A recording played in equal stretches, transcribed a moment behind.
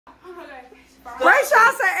Ray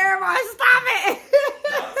Shaw said everybody stop it.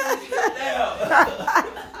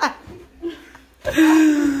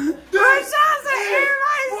 Ray Shaw said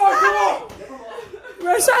everybody stop it.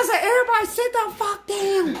 Ray Shaw said everybody sit the fuck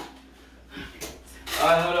down.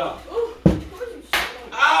 Alright, hold on.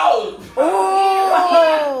 Ow!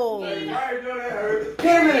 Oh! Hit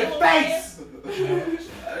him in the face. I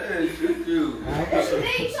didn't shoot you.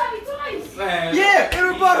 He shot me twice. Man. Yeah, in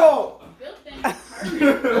her butthole.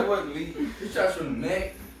 That wasn't me. You shot from the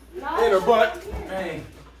neck. In her butt. Man.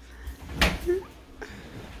 You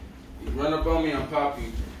run up on me, I'm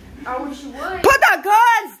popping. I wish you would. Put the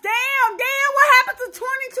guns down. Damn, what happened to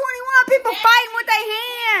 2021? People fighting with their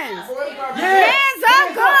hands. Yeah. Hands up,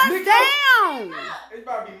 guns down. There's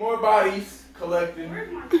about to be more bodies collecting.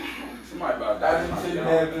 Somebody about that.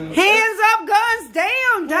 Hands up, guns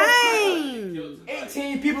down. Dang.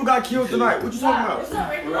 18 people got killed tonight. What you talking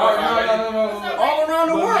about? No. All around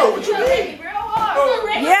the world. What you mean?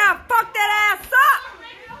 Yeah, fuck that ass up.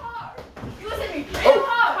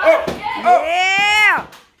 Yeah.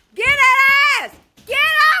 Get that ass. Get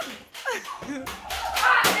up.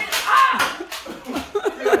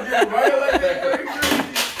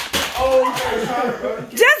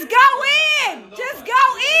 Just go in. Just go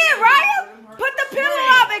in, right? Put the pillow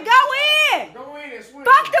up and go in. Go in and swing.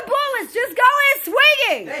 Fuck the bullets. Just go in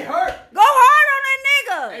swinging. They hurt. Go hard on that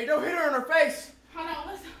nigga. Hey, don't hit her in her face.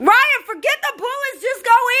 Ryan, forget the bullets. Just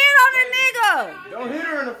go in on the nigga. Don't hit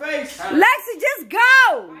her in the face. Lexi, just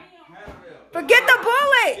go. Forget the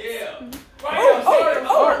bullets. Yeah. I'm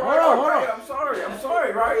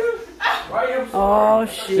sorry, Ryan. Oh,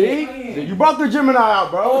 shit. See? You brought the Gemini out,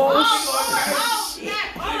 bro. Ryan,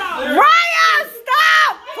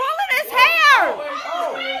 stop pulling his hair.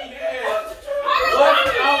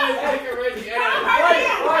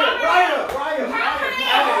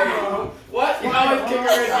 What? You always kick her in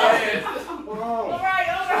the ass.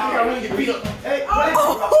 Hey,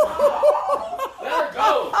 Let her go.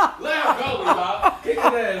 Let her go, Bob. Kick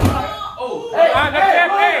her in. Oh. hey.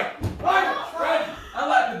 I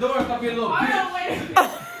like the door. It's gonna be a little bitch.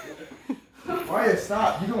 Ryan,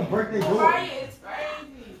 stop. You gonna break their door.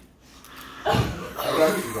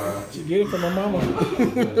 She get it from my mama.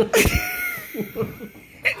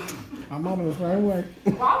 My mama was right away.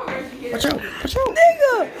 Watch out.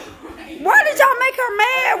 Nigga, why did y'all make her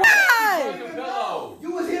mad? Why? You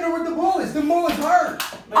was hitting her with the bullets. The bullets hurt.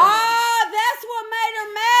 Oh, that's what made her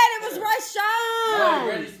mad. It was Rashawn.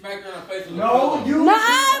 Reggie smacked her in the face with No, a pillow. you. No, it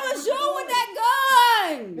was you with that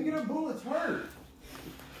gun. Nigga, the bullets hurt.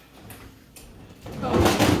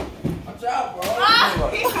 Watch out, bro.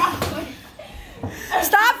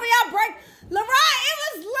 Stop for y'all break. LeRon, it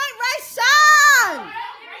was Rashawn.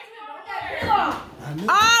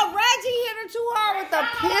 Oh, Reggie hit her too hard with the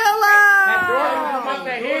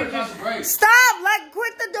pillow. Stop.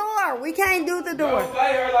 Quit the door. We can't do the door. Don't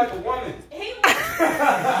play her like a woman. Wait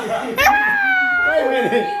a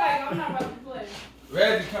minute.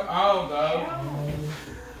 Reggie, come on, dog.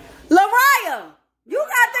 Lariah, you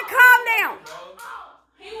got to calm down.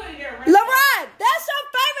 LeRon, that's your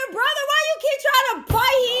favorite brother. Why you keep trying to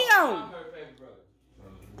bite him?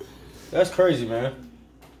 That's crazy, man.